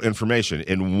medical information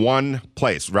in one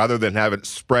place, rather than have it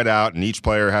spread out and each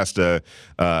player has to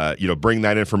bring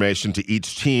that information to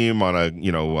each team on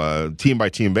a team by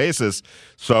team basis.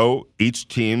 So each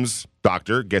team's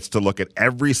doctor gets to look at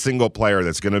every single player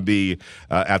that's going to be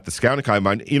at the scouting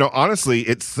combine. Honestly,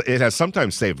 it has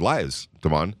sometimes saved lives,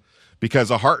 Damon, because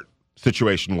a heart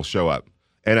situation will show up,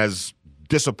 and as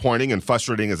disappointing and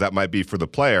frustrating as that might be for the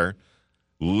player,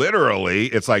 literally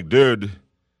it's like, dude,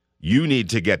 you need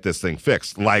to get this thing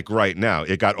fixed. Like right now,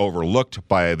 it got overlooked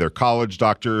by their college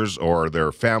doctors or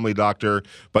their family doctor,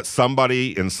 but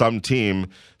somebody in some team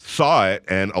saw it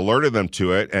and alerted them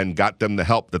to it and got them the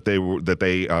help that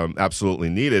they absolutely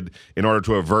needed in order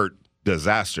to avert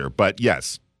disaster. But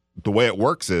yes, the way it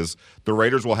works is the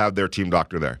Raiders will have their team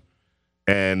doctor there,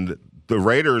 and the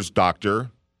Raiders doctor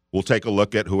will take a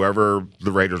look at whoever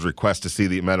the Raiders request to see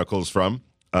the medicals from.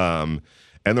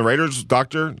 And the Raiders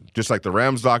doctor, just like the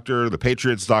Rams doctor, the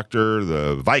Patriots doctor,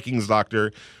 the Vikings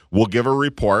doctor, will give a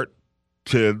report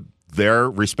to their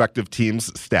respective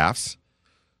teams' staffs.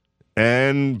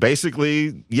 And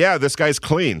basically, yeah, this guy's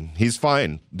clean. He's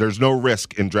fine. There's no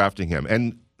risk in drafting him.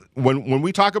 And when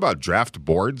we talk about draft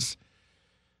boards,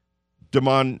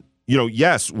 Damon,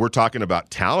 yes, we're talking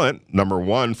about talent, number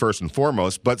one, first and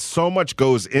foremost, but so much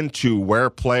goes into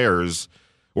where players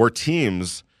or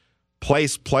teams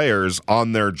place players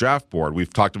on their draft board.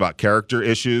 We've talked about character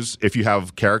issues. If you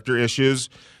have character issues,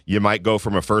 you might go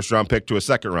from a first-round pick to a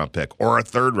second-round pick or a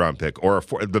third-round pick. Or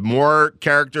the more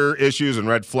character issues and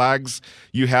red flags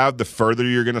you have, the further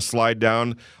you're going to slide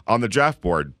down on the draft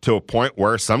board, to a point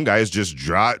where some guys just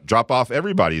drop off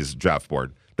everybody's draft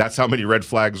board. That's how many red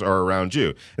flags are around you.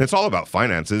 And it's all about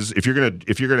finances. If you're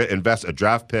gonna invest a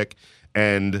draft pick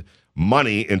and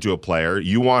money into a player,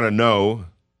 you want to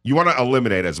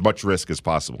eliminate as much risk as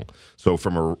possible. So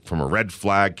from a red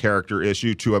flag character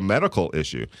issue to a medical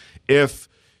issue, if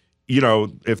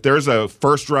there's a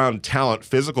first round talent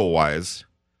physical wise,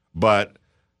 but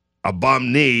a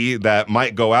bum knee that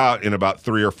might go out in about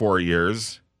 3 or 4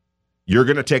 years, you're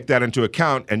going to take that into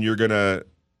account and you're going to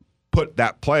put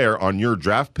that player on your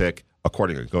draft pick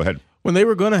accordingly. Go ahead. When they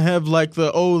were going to have like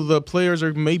the players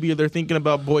are maybe they're thinking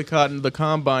about boycotting the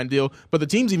combine deal, but the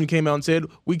teams even came out and said,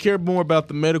 we care more about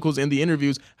the medicals and the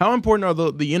interviews. How important are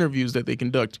the interviews that they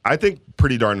conduct? I think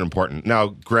pretty darn important.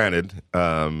 Now, granted,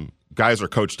 guys are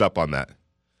coached up on that.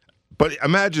 But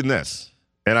imagine this,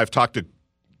 and I've talked to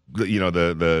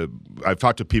I've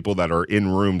talked to people that are in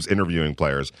rooms interviewing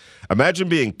players. Imagine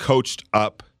being coached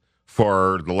up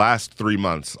for the last 3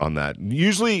 months on that.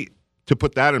 Usually, to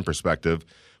put that in perspective,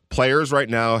 players right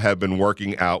now have been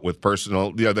working out with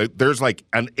personal, there's like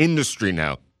an industry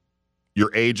now.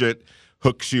 Your agent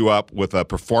hooks you up with a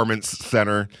performance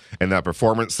center, and that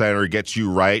performance center gets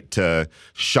you right to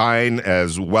shine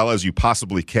as well as you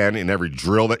possibly can in every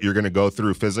drill that you're going to go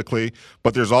through physically.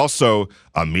 But there's also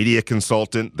a media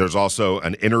consultant. There's also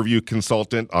an interview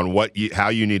consultant on how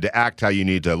you need to act, how you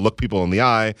need to look people in the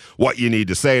eye, what you need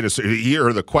to say. Here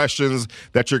are the questions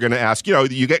that you're going to ask.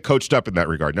 You get coached up in that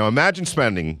regard. Now, imagine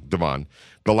spending, Devon,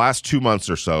 the last 2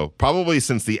 months or so, probably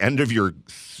since the end of your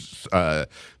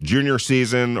junior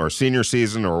season or senior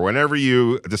season or whenever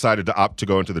you decided to opt to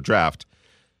go into the draft,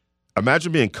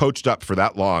 imagine being coached up for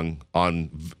that long on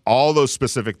all those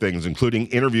specific things, including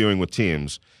interviewing with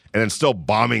teams, and then still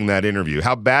bombing that interview.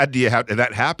 How bad do you have?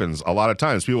 That happens a lot of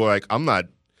times. People are like, I'm not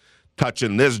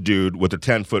touching this dude with a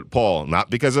 10-foot pole,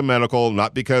 not because of medical,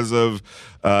 not because of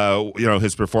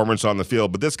his performance on the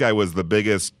field, but this guy was the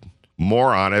biggest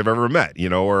moron I've ever met,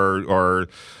 or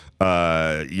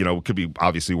could be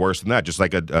obviously worse than that, just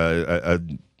like a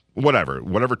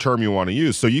whatever term you want to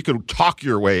use. So you could talk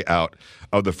your way out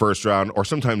of the first round or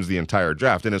sometimes the entire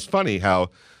draft. And it's funny how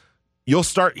you'll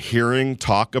start hearing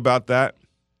talk about that.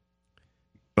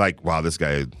 Like, wow, this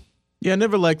guy. Yeah, I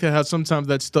never liked how sometimes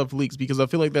that stuff leaks because I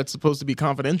feel like that's supposed to be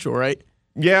confidential, right?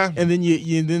 Yeah. And then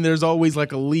then there's always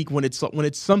like a leak when it's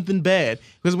something bad.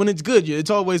 Because when it's good, it's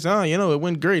always, it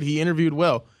went great. He interviewed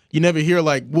well. You never hear,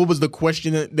 like, what was the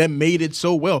question that made it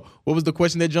so well? What was the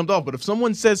question that jumped off? But if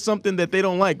someone says something that they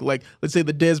don't like let's say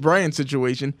the Dez Bryant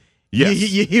situation, yes.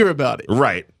 you hear about it.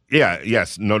 Right. Yeah,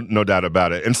 yes, no doubt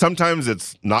about it. And sometimes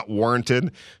it's not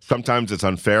warranted. Sometimes it's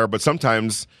unfair. But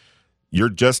sometimes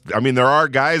there are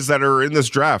guys that are in this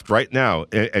draft right now,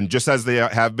 and just as they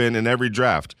have been in every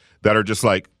draft, that are just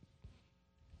like,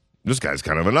 this guy's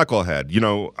kind of a knucklehead.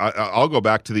 I'll go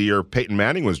back to the year Peyton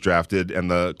Manning was drafted and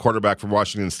the quarterback from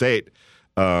Washington State,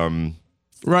 Ryan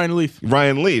Leaf.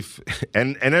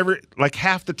 And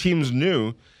half the teams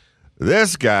knew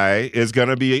this guy is going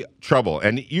to be trouble.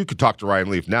 And you could talk to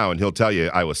Ryan Leaf now and he'll tell you,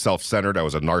 I was self-centered. I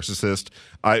was a narcissist.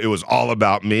 It was all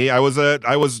about me. I was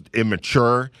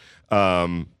immature.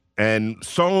 And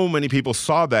so many people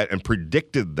saw that and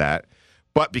predicted that.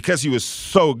 But because he was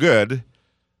so good,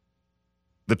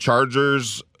 the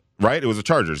Chargers, right? It was the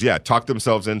Chargers, yeah, talked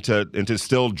themselves into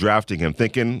still drafting him,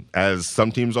 thinking, as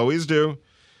some teams always do,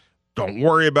 don't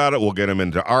worry about it. We'll get him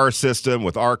into our system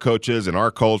with our coaches and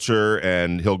our culture,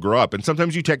 and he'll grow up. And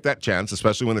sometimes you take that chance,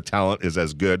 especially when the talent is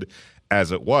as good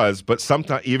as it was. But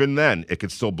sometimes, even then, it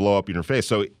could still blow up in your face.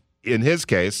 So in his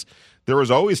case, there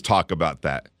was always talk about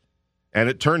that. And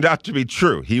it turned out to be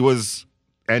true.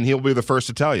 And he'll be the first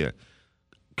to tell you,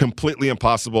 completely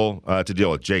impossible to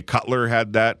deal with. Jay Cutler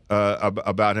had that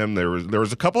about him. There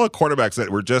was a couple of quarterbacks that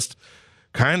were just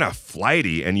kind of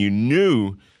flighty, and you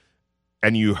knew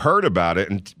and you heard about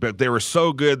it, but they were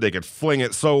so good, they could fling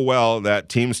it so well that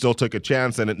teams still took a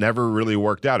chance, and it never really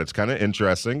worked out. It's kind of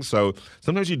interesting. So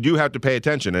sometimes you do have to pay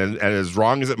attention, and as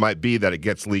wrong as it might be that it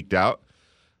gets leaked out,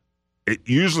 it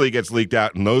usually gets leaked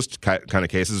out in those kind of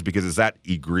cases because it's that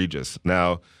egregious.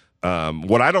 Now,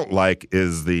 what I don't like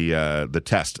is the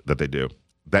test that they do.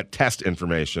 That test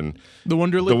information. The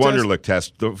Wonderlic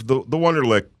test. The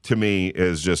Wonderlic to me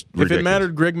is just ridiculous. If it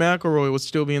mattered, Greg McElroy would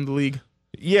still be in the league.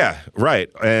 Yeah, right.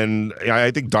 And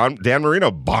I think Dan Marino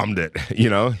bombed it,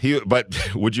 but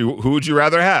who would you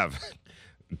rather have?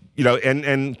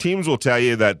 And teams will tell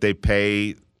you that they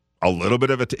pay a little bit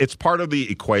of it. It's part of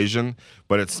the equation,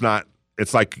 but it's not.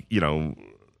 It's like,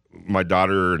 my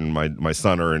daughter and my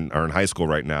son are in high school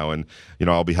right now, and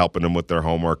I'll be helping them with their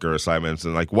homework or assignments,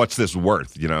 and like, what's this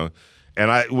worth?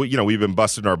 And we've been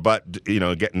busting our butt,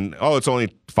 getting, it's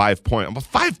only 5 points. I'm like,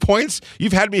 5 points?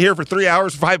 You've had me here for 3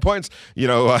 hours, 5 points, in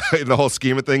the whole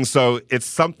scheme of things. So it's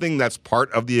something that's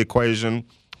part of the equation,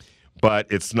 but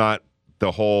it's not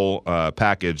the whole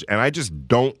package. And I just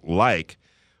don't like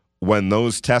when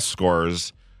those test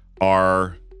scores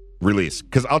are released.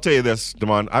 Because I'll tell you this,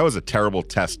 Damon, I was a terrible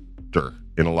tester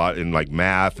in like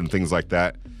math and things like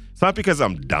that. It's not because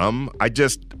I'm dumb. I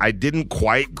didn't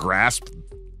quite grasp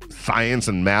science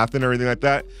and math and everything like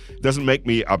that. It doesn't make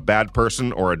me a bad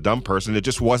person or a dumb person. It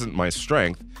just wasn't my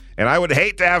strength. And I would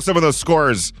hate to have some of those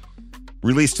scores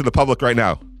released to the public right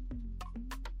now.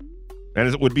 And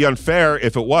it would be unfair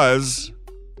if it was,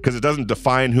 because it doesn't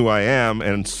define who I am.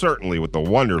 And certainly with the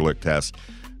Wonderlic test,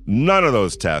 none of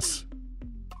those tests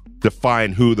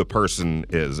define who the person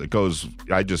is. It goes,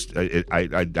 I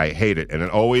hate it. And it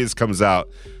always comes out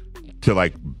to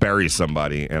like bury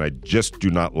somebody. And I just do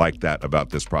not like that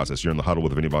about this process. You're in the Huddle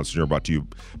with Vinny Bonsignore, brought to you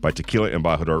by Tequila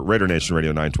Embajador, Raider Nation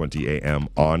Radio 920 AM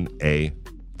on a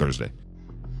Thursday.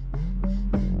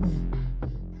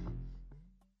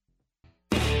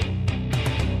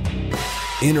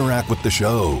 Interact with the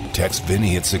show. Text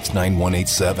Vinny at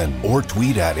 69187 or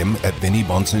tweet at him at Vinny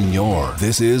Bonsignor.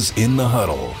 This is In the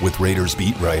Huddle with Raiders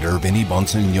beat writer Vinny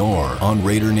Bonsignor on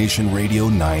Raider Nation Radio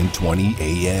 920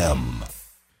 AM.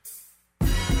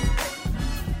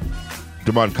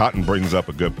 Damon Cotton brings up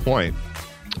a good point.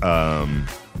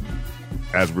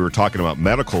 As we were talking about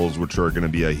medicals, which are going to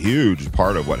be a huge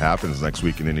part of what happens next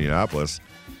week in Indianapolis.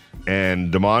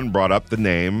 And Damon brought up the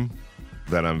name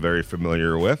that I'm very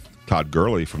familiar with, Todd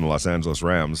Gurley from the Los Angeles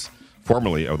Rams,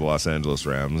 formerly of the Los Angeles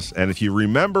Rams. And if you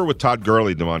remember with Todd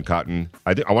Gurley, Damon Cotton,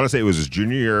 I want to say it was his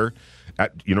junior year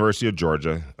at University of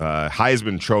Georgia,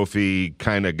 Heisman Trophy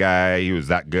kind of guy. He was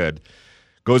that good.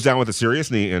 Goes down with a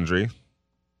serious knee injury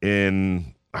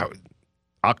in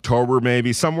October,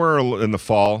 maybe somewhere in the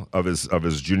fall of his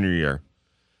junior year,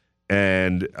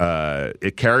 and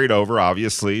it carried over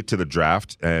obviously to the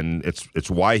draft, and it's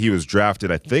why he was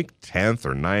drafted, I think 10th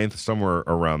or 9th, somewhere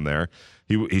around there.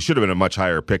 He should have been a much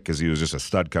higher pick because he was just a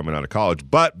stud coming out of college,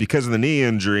 but because of the knee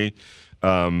injury,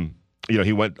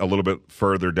 he went a little bit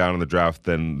further down in the draft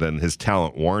than his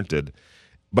talent warranted.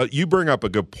 But you bring up a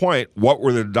good point. What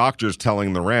were the doctors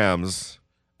telling the Rams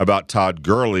about Todd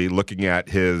Gurley, looking at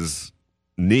his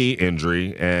knee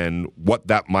injury and what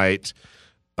that might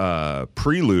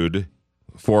prelude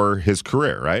for his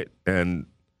career, right? And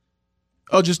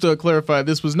just to clarify,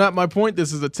 this was not my point.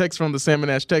 This is a text from the Salmon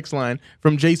Ash text line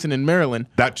from Jason in Maryland.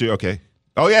 That too, okay.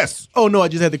 Oh, yes. Oh, no, I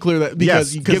just had to clear that.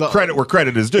 Because give credit where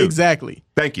credit is due. Exactly.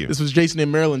 Thank you. This was Jason in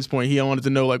Maryland's point. He wanted to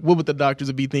know, what would the doctors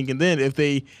be thinking then if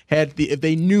they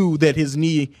knew that his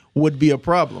knee would be a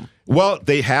problem? Well,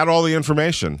 they had all the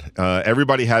information.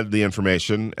 Everybody had the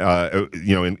information,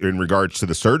 in regards to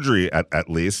the surgery at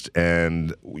least,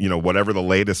 and whatever the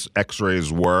latest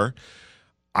X-rays were.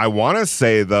 I want to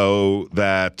say though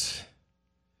that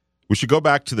we should go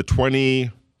back to the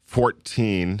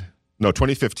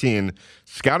 2015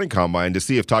 scouting combine to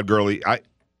see if Todd Gurley.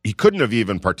 He couldn't have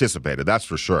even participated. That's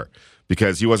for sure.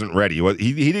 Because he wasn't ready.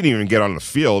 He didn't even get on the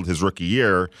field his rookie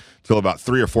year till about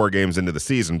 3 or 4 games into the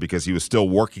season because he was still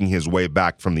working his way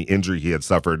back from the injury he had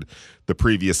suffered the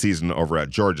previous season over at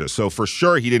Georgia. So for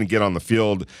sure he didn't get on the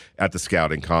field at the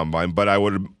scouting combine. But I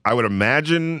would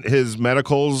imagine his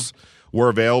medicals were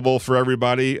available for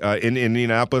everybody in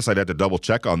Indianapolis. I'd have to double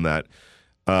check on that.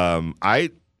 I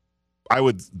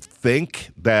would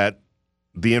think that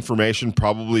the information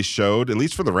probably showed, at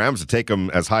least for the Rams to take him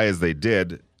as high as they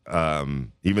did,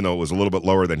 even though it was a little bit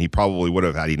lower than he probably would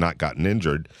have had he not gotten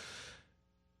injured.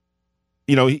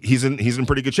 He's in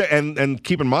pretty good shape. And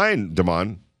keep in mind,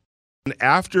 Damon,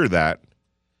 after that,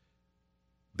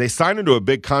 they signed him to a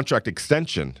big contract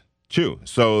extension too.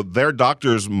 So their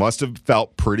doctors must have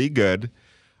felt pretty good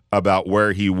about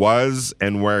where he was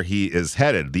and where he is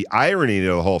headed. The irony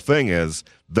of the whole thing is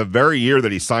the very year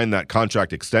that he signed that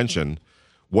contract extension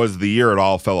was the year it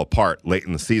all fell apart late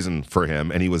in the season for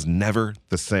him, and he was never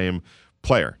the same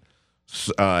player.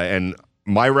 And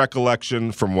my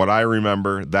recollection from what I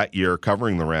remember that year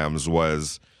covering the Rams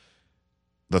was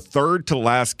the third to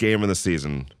last game of the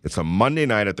season. It's a Monday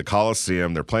night at the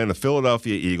Coliseum. They're playing the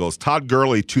Philadelphia Eagles. Todd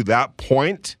Gurley, to that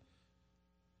point,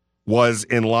 was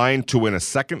in line to win a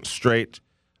second straight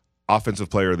Offensive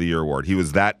Player of the Year award. He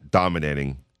was that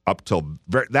dominating up till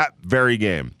that very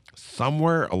game.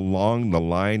 Somewhere along the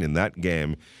line in that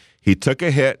game, he took a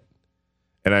hit,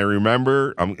 and I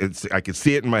remember, I could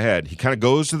see it in my head. He kind of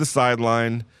goes to the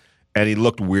sideline, and he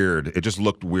looked weird. It just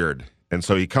looked weird. And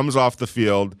so he comes off the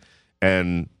field,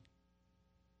 and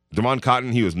Damon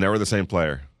Cotton, he was never the same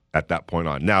player at that point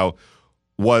on. Now,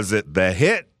 was it the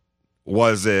hit?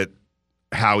 Was it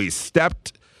how he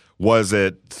stepped? Was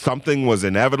it something was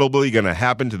inevitably going to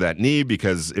happen to that knee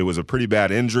because it was a pretty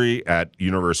bad injury at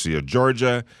University of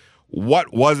Georgia?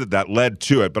 What was it that led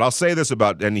to it? But I'll say this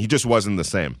and he just wasn't the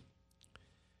same.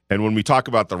 And when we talk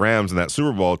about the Rams in that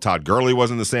Super Bowl, Todd Gurley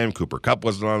wasn't the same. Cooper Kupp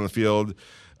wasn't on the field.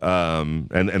 And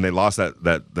they lost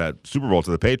that Super Bowl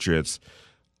to the Patriots.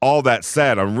 All that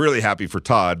said, I'm really happy for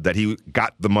Todd that he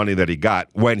got the money that he got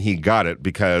when he got it,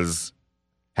 because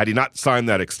had he not signed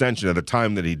that extension at the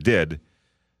time that he did,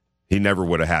 he never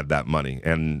would have had that money.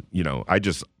 And,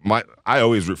 I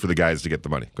always root for the guys to get the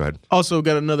money. Go ahead. Also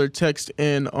got another text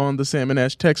in on the Salmon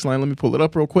Ash text line. Let me pull it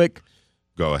up real quick.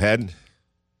 Go ahead.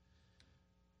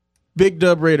 Big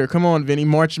Dub Raider. Come on, Vinny.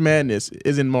 March Madness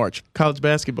is in March. College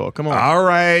basketball. Come on. All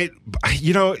right.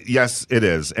 Yes, it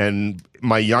is. And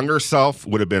my younger self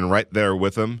would have been right there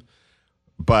with him.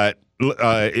 But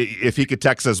if he could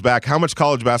text us back, how much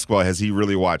college basketball has he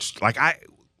really watched?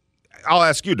 I'll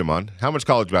ask you, Damon, how much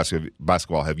college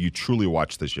basketball have you truly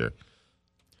watched this year?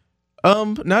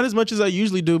 Not as much as I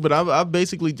usually do, but I've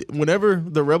basically, whenever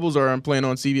the Rebels are playing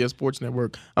on CBS Sports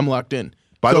Network, I'm locked in.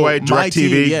 By the way, my DirecTV,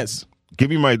 team, yes. Give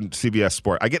me my CBS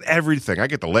Sport. I get everything. I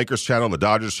get the Lakers channel, the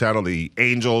Dodgers channel, the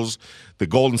Angels, the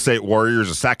Golden State Warriors,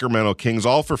 the Sacramento Kings,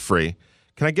 all for free.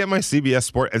 Can I get my CBS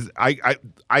Sport?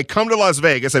 I come to Las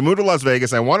Vegas. I move to Las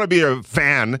Vegas. I want to be a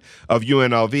fan of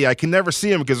UNLV. I can never see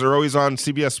them because they're always on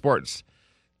CBS Sports.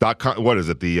 What is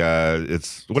it?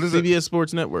 CBS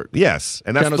Sports Network. Yes,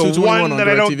 and that's Channel the one that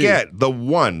I don't DirecTV.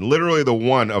 get. Literally the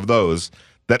one of those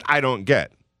that I don't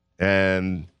get,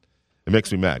 and it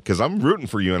makes me mad because I'm rooting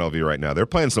for UNLV right now. They're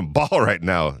playing some ball right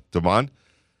now. Devon,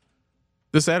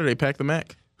 This Saturday, pack the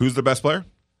Mac. who's the best player?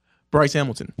 Bryce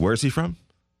Hamilton. Where's he from?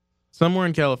 Somewhere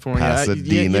in California.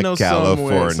 Pasadena,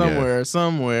 California.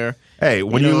 Somewhere. Hey,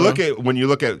 when you look at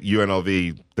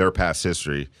UNLV, their past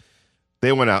history,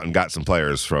 they went out and got some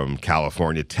players from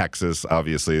California, Texas,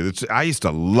 obviously. I used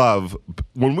to love,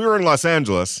 when we were in Los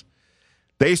Angeles,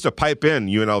 they used to pipe in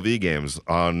UNLV games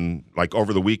on, like,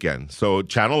 over the weekend. So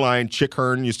Channel 9, Chick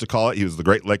Hearn used to call it. He was the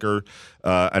great Laker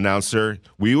announcer.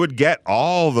 We would get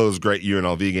all those great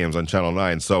UNLV games on Channel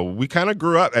 9. So we kind of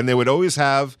grew up, and they would always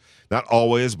have, not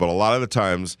always, but a lot of the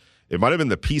times, it might have been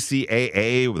the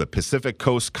PCAA, the Pacific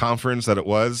Coast Conference that it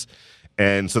was.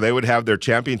 And so they would have their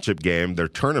championship game, their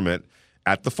tournament,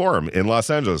 at the Forum in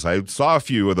Los Angeles. I saw a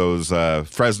few of those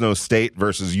Fresno State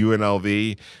versus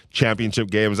UNLV championship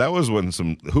games. That was when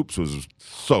some hoops was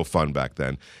so fun back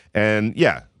then. And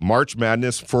yeah, March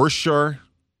Madness for sure.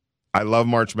 I love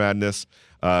March Madness.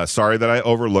 Sorry that I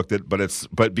overlooked it,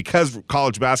 but because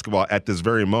college basketball at this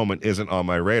very moment isn't on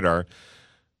my radar,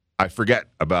 I forget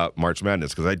about March Madness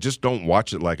because I just don't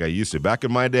watch it like I used to. Back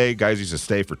in my day, guys used to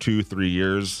stay for 2-3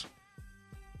 years.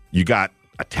 You got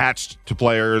attached to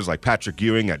players like Patrick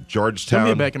Ewing at Georgetown.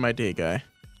 Give me a back in my day guy.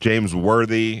 James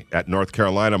Worthy at North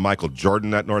Carolina. Michael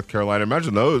Jordan at North Carolina.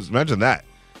 Imagine those. Imagine that.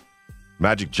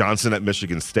 Magic Johnson at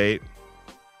Michigan State.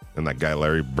 And that guy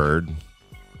Larry Bird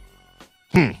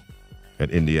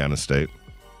at Indiana State.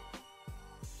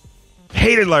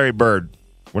 Hated Larry Bird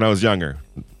when I was younger.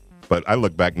 But I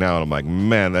look back now and I'm like,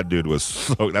 man, that dude was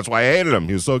so... That's why I hated him.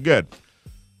 He was so good.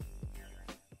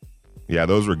 Yeah,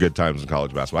 those were good times in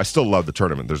college basketball. I still love the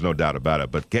tournament. There's no doubt about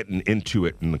it. But getting into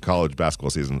it in the college basketball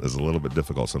season is a little bit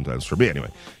difficult sometimes for me. Anyway,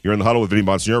 you're in the huddle with Vinny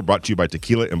Bonsignor, brought to you by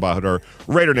Tequila Embajador,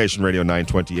 Raider Nation Radio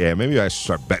 920 AM. Maybe I should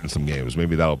start betting some games.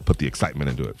 Maybe that'll put the excitement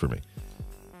into it for me.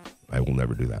 I will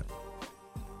never do that.